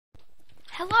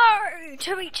Hello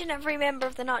to each and every member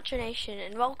of the Nacho Nation,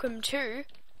 and welcome to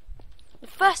the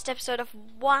first episode of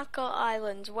Waka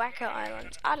Islands. Waka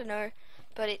Islands. I don't know,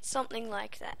 but it's something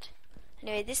like that.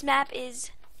 Anyway, this map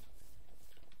is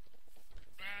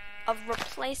a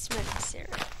replacement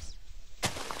series.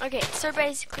 Okay, so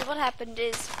basically what happened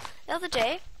is, the other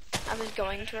day, I was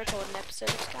going to record an episode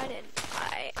of Skyden.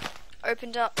 I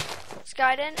opened up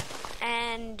Skyden,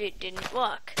 and it didn't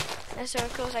work. And so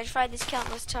of course I tried this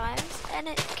countless times, and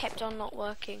it kept on not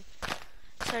working.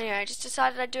 So anyway, I just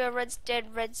decided I'd do a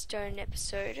Dead Redstone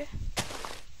episode.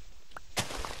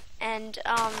 And,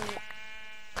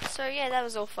 so yeah, that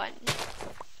was all fun.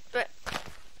 But,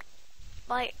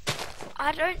 like,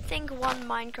 I don't think one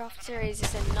Minecraft series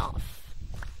is enough.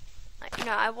 Like, you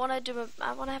know, I want to have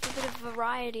a bit of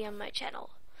variety on my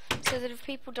channel. So that if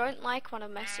people don't like one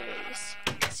of my series,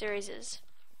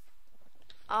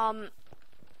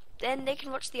 then they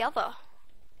can watch the other.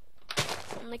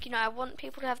 And, like, you know, I want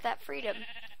people to have that freedom.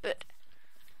 But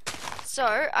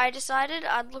so I decided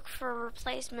I'd look for a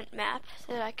replacement map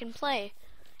that I can play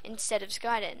instead of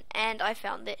Skyden, and I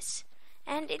found this.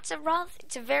 And it's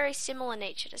a very similar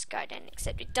nature to Skyden,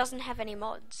 except it doesn't have any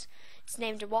mods. It's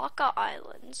named Waka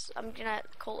Islands. I'm gonna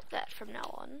call it that from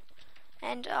now on.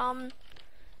 And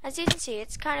as you can see,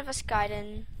 it's kind of a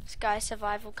Skyden sky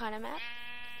survival kind of map.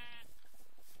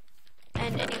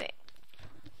 And anyway,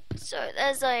 so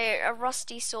there's a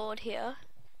rusty sword here.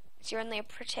 It's your only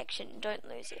protection, don't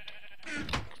lose it.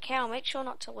 Okay, I'll make sure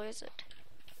not to lose it.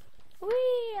 Whee!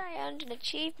 I earned an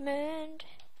achievement.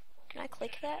 Can I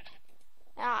click that?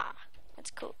 Ah,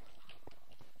 that's cool.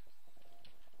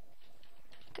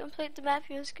 Complete the map,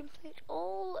 you must complete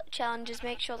all challenges,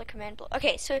 make sure the command block.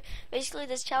 Okay, so basically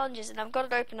there's challenges, and I've got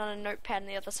it open on a notepad on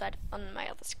the other side, on my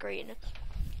other screen.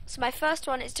 So my first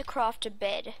one is to craft a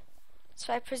bed.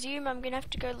 So I presume I'm going to have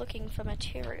to go looking for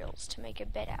materials to make a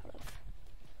bed out of.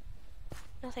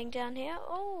 Nothing down here?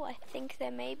 Oh, I think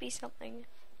there may be something.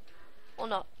 Or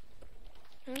not.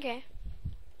 Okay.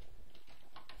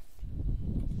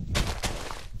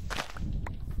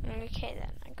 Okay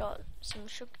then, I got some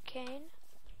sugarcane.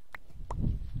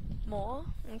 More?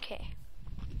 Okay.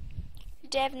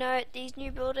 Dev note, these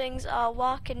new buildings are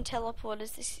Wakan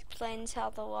teleporters. This explains how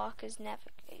the Wakas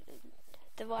navigated.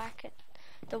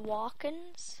 The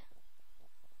Wakans?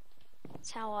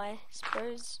 That's how I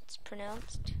suppose it's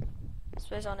pronounced. I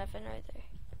suppose I'll never know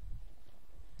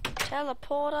though.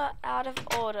 Teleporter out of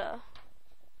order.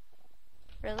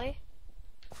 Really?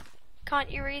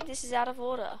 Can't you read? This is out of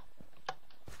order.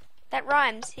 That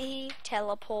rhymes.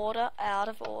 Teleporter out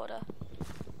of order.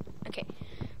 Okay.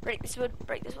 Break this wood,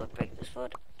 break this wood, break this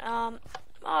wood. Oh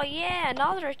yeah,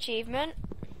 another achievement.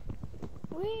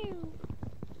 Woo!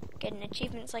 Getting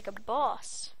achievements like a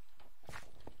boss.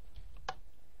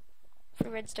 Free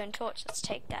redstone torch, let's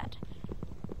take that.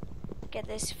 Get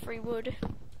this free wood.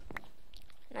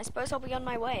 And I suppose I'll be on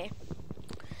my way.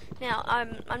 Now,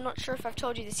 I'm not sure if I've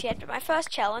told you this yet, but my first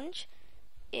challenge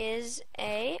is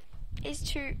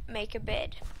to make a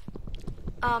bed.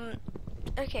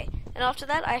 Okay, and after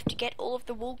that I have to get all of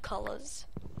the wool colours.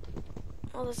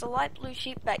 Well, there's a light blue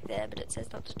sheep back there, but it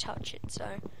says not to touch it, so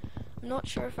I'm not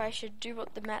sure if I should do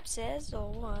what the map says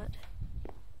or what.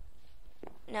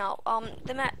 Now,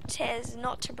 the map says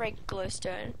not to break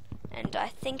glowstone, and I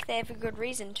think they have a good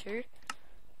reason to.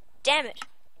 Damn it!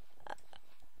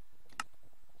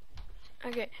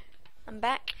 Okay, I'm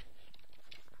back.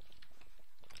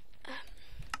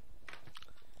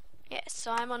 Yes,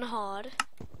 so I'm on hard.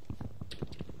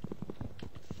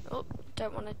 Oh,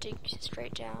 don't want to dig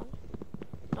straight down.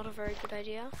 Not a very good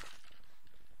idea.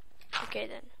 Okay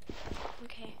then.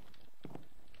 Okay.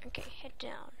 Okay, head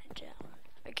down, head down.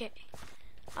 Okay.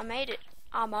 I made it.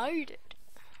 I made it.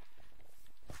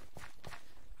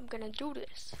 I'm gonna do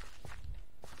this.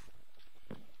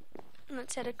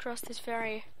 Let's head across this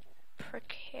very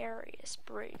precarious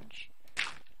bridge.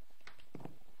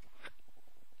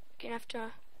 Gonna have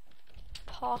to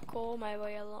parkour my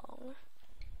way along.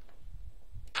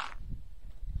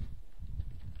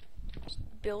 Just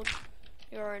build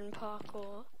your own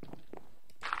parkour.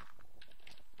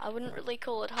 I wouldn't really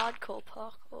call it hardcore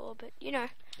parkour, but you know,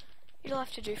 it'll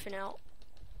have to do for now.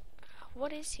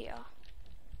 What is here?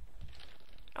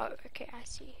 Oh, okay, I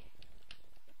see.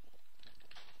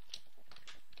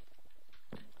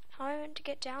 How am I meant to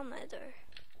get down there though?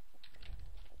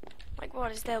 Like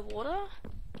what, is there water?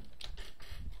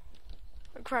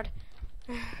 Oh crud.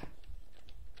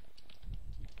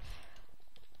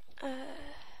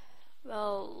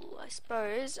 Well, I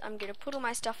suppose I'm gonna put all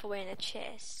my stuff away in a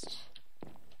chest.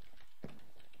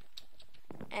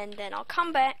 And then I'll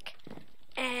come back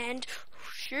and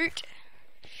shoot.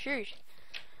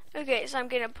 Okay, so I'm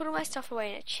gonna put all my stuff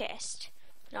away in a chest,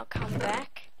 and I'll come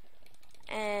back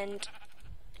and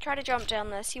try to jump down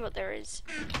there, see what there is.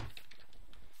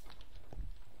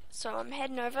 So I'm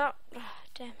heading over. Oh,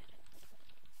 damn it.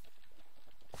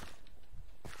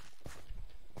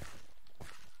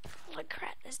 Holy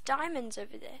crap, there's diamonds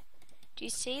over there. Do you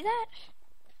see that?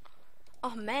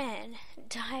 Oh man,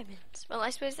 diamonds. Well, I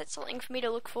suppose that's something for me to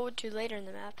look forward to later in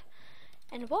the map.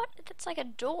 And what? That's like a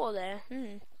door there.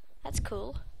 That's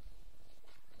cool.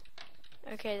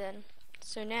 Okay then.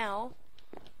 So now,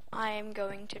 I am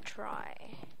going to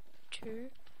try to...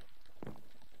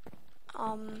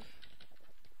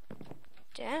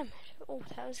 Damn it. Oh,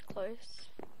 that was close.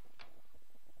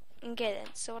 Okay then,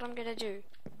 so what I'm gonna do...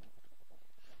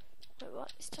 Wait,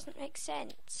 what? This doesn't make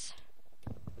sense.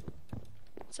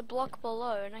 It's a block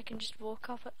below and I can just walk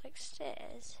up it like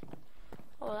stairs.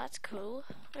 Oh, that's cool.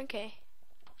 Okay.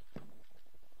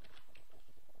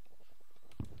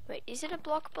 Wait, is it a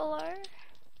block below?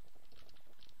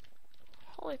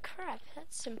 Holy crap,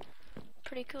 that's some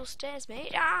pretty cool stairs,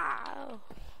 mate. Ah!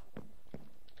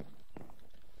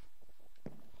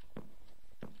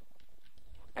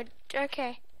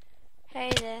 Okay.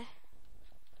 Hey there.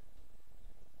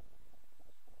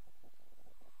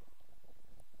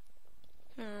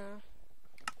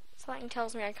 Something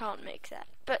tells me I can't make that.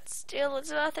 But still,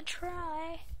 it's worth a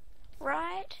try.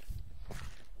 Right?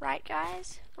 Right,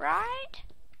 guys? Right?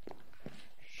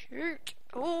 Shoot.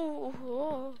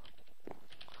 Ooh.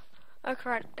 Oh,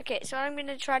 crap. Okay, so what I'm going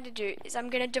to try to do is I'm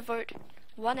going to devote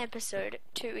one episode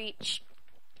to each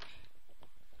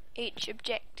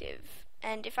objective.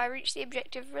 And if I reach the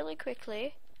objective really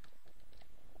quickly,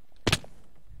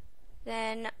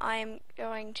 then I'm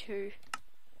going to...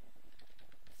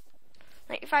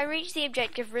 Like, if I reach the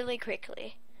objective really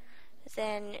quickly,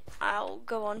 then I'll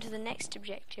go on to the next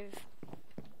objective.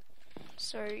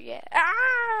 So, yeah.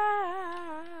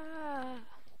 Ah!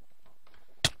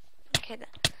 Okay, then.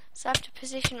 So I have to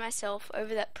position myself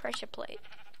over that pressure plate,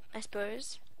 I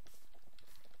suppose.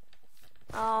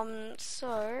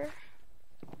 So...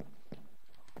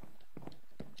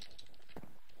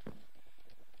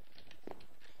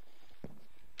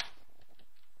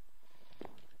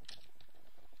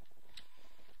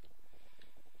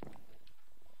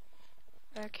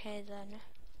 Okay then.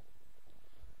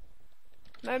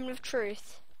 Moment of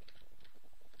truth.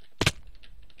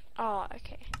 Oh,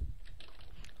 okay.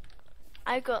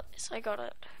 I got this, I got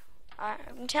it.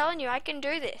 I'm telling you, I can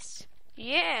do this.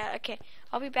 Yeah, okay.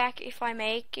 I'll be back if I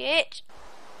make it.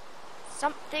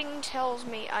 Something tells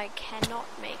me I cannot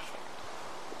make it.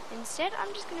 Instead,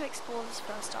 I'm just going to explore this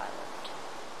first island.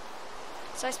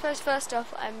 So I suppose first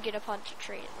off, I'm going to punch a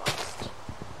tree at last.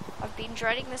 I've been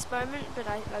dreading this moment, but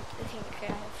I think I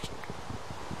have to.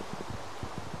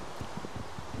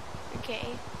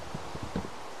 Okay.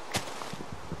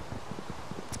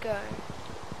 Let's go.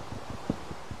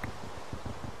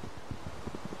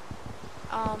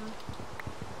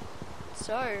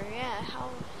 So, yeah,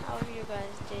 how have you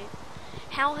guys did?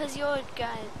 How has your day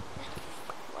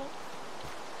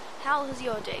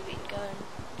been going?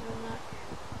 Doing that?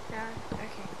 No?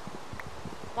 Okay.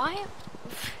 Why?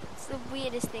 It's the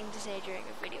weirdest thing to say during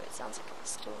a video. It sounds like I'm a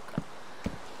stalker.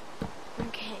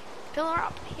 Okay, pillar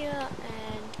up here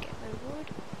and get my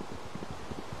wood.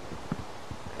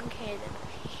 Okay, then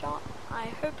I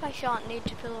hope I shan't need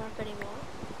to pillar up anymore.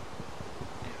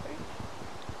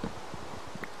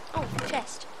 Oh,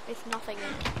 chest with nothing in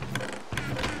it.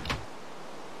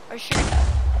 Oh shoot.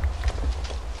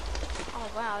 Oh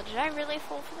wow, did I really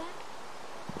fall for that?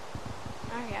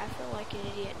 Okay, I feel like an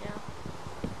idiot now.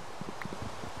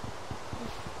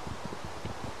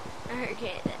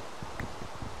 Okay then.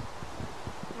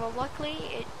 Well, luckily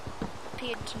it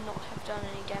appeared to not have done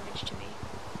any damage to me.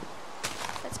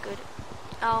 That's good.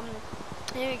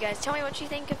 Anyway guys, tell me what you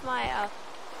think of my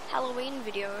Halloween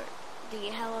video.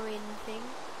 The Halloween thing.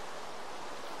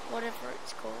 Whatever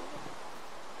it's called.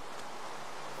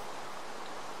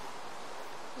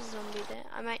 Zombie there.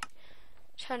 I might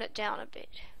turn it down a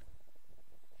bit.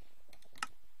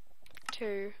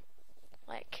 To,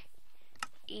 like,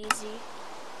 easy.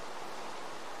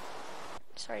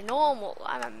 Sorry, normal.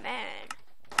 I'm a man.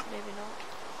 Maybe not.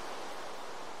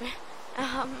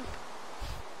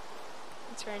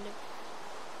 It's random.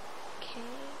 Okay.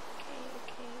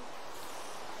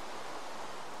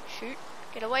 Shoot.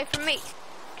 Get away from me.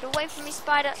 Get away from me,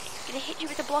 spider. I'm gonna hit you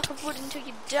with a block of wood until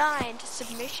you die into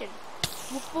submission.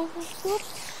 Whoop, whoop, whoop, whoop.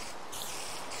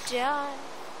 Die.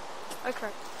 Oh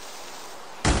crap.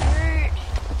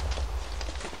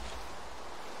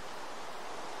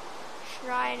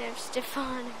 Shrine of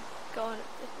Stefan. God of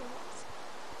the Hills.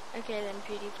 Okay then,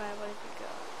 PewDiePie, what have we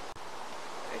got?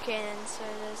 Okay then, so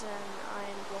there's an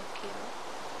iron block here.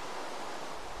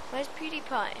 Where's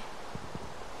PewDiePie?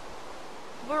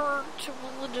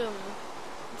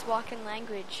 It's Wakan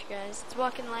language, guys. It's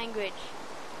Wakan language.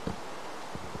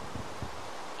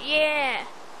 Yeah!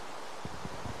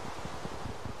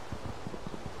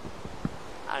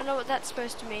 I don't know what that's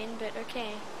supposed to mean, but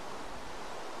okay.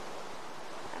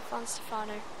 Have fun,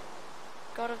 Stefano.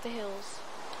 God of the hills.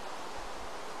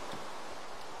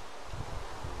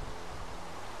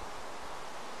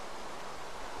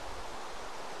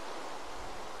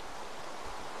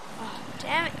 Oh,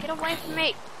 damn it, get away from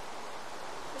me!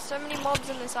 There's so many mobs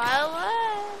on this island.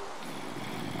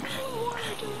 I don't want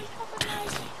to do it. Have a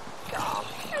nice job.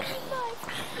 Have a knife.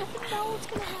 And now what's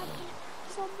gonna happen?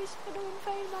 Zombies are gonna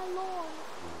invade my lawn.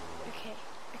 Okay,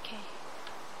 okay.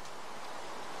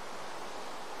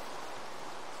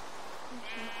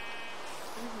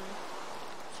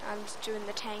 So I'm just doing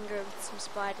the tango with some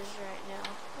spiders right now.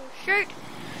 Oh, shoot!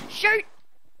 Shoot!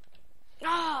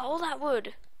 Ah, all that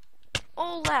wood.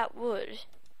 All that wood.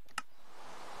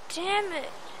 Damn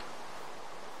it!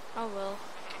 Oh well.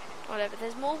 Whatever,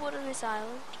 there's more wood on this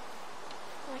island.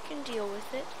 I can deal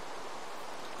with it.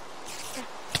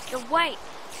 Get away!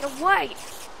 Get away!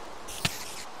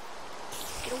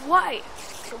 Get away!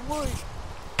 Get away!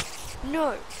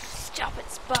 No! Stop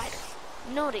it, spider!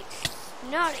 Naughty!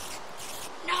 Naughty!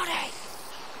 Naughty!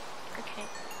 Okay.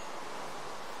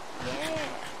 Yeah!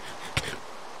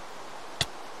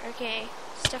 Okay,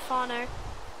 Stefano.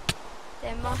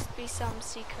 There must be some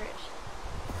secret.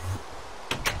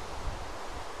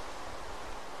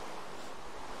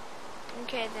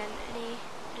 Okay then,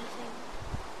 anything?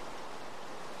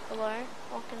 Hello?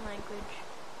 Wakan language.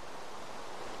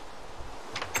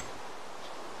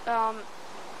 Oh.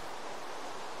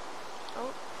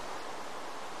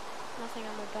 Nothing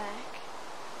on the back.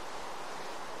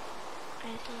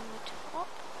 Anything on the top?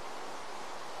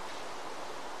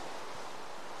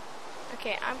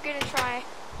 Okay, I'm gonna try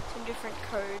some different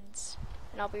codes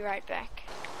and I'll be right back.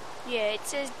 Yeah, it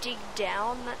says dig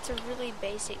down. That's a really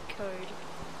basic code.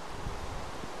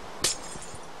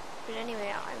 But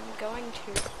anyway, I'm going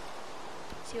to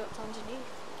see what's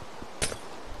underneath.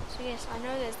 So yes, I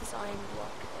know there's this iron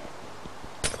block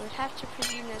there. I would have to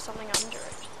presume there's something under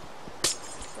it.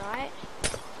 Right? So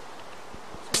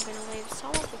I'm going to leave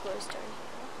some of the glowstone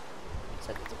here,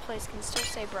 so that the place can still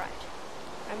stay bright.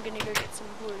 I'm going to go get some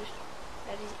wood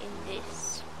that is in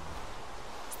this.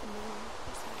 It's the moon.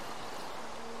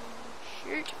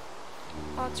 Shoot!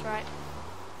 Oh, that's right.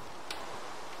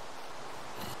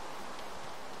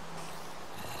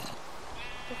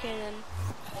 Okay then.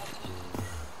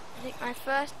 I think my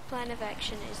first plan of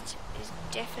action is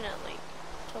definitely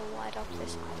to light up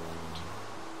this island.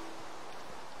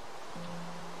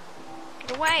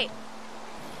 Get away!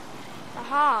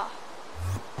 Aha!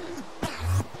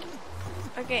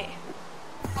 Okay.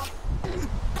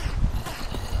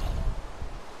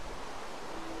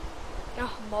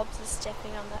 Oh, mobs are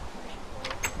stepping on that pressure.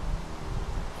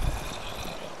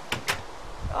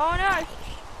 Oh no!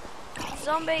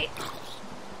 Zombie!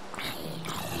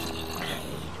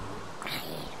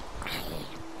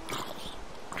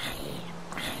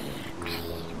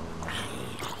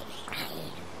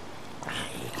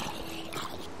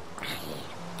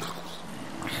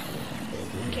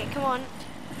 Okay, come on.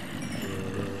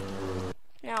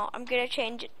 Now, I'm gonna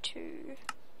change it to...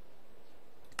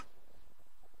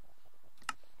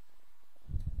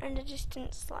 in a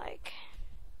distance like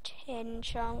 10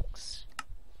 chunks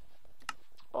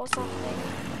or something.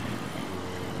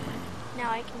 Now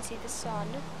I can see the sun.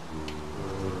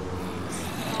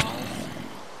 Stars.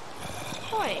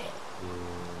 Oi!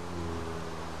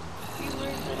 You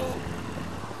rude little...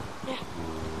 Yeah.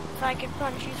 If I could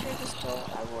punch you through this door,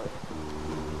 I would.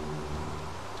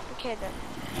 Okay then.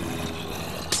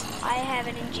 I have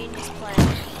an ingenious plan.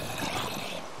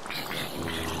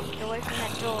 Get away from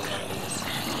that door, zombies.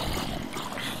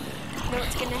 You know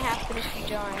what's gonna happen if you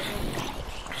die?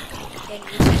 Then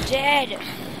you're dead!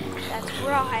 That's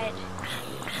right!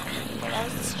 Okay, that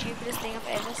was the stupidest thing I've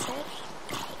ever said.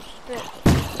 But,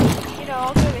 you know,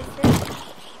 I'll go with it.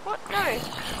 What? No!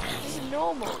 This is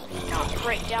normal. You can't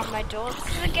break down my door. This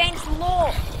is against the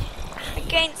law!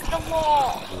 Against the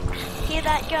law! Hear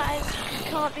that, guys? You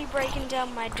can't be breaking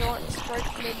down my door at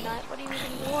stroke midnight. What do you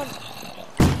even want?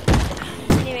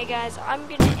 Anyway, guys, I'm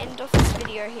gonna end off this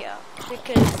video here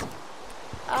because,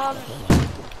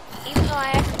 even though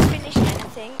I haven't finished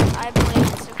anything, I believe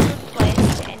it's a good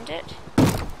place to end it.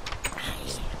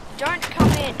 Just don't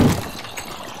come in.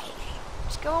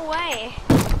 Just go away.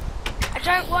 I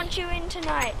don't want you in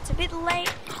tonight. It's a bit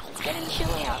late. It's getting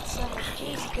chilly outside.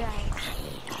 Jeez, guys.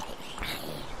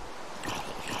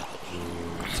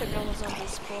 hope no more zombies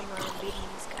spawn while I'm beating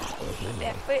this guy. Go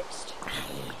back first.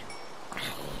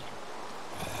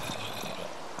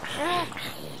 Ah.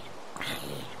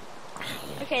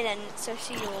 Okay then, so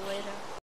see you all later.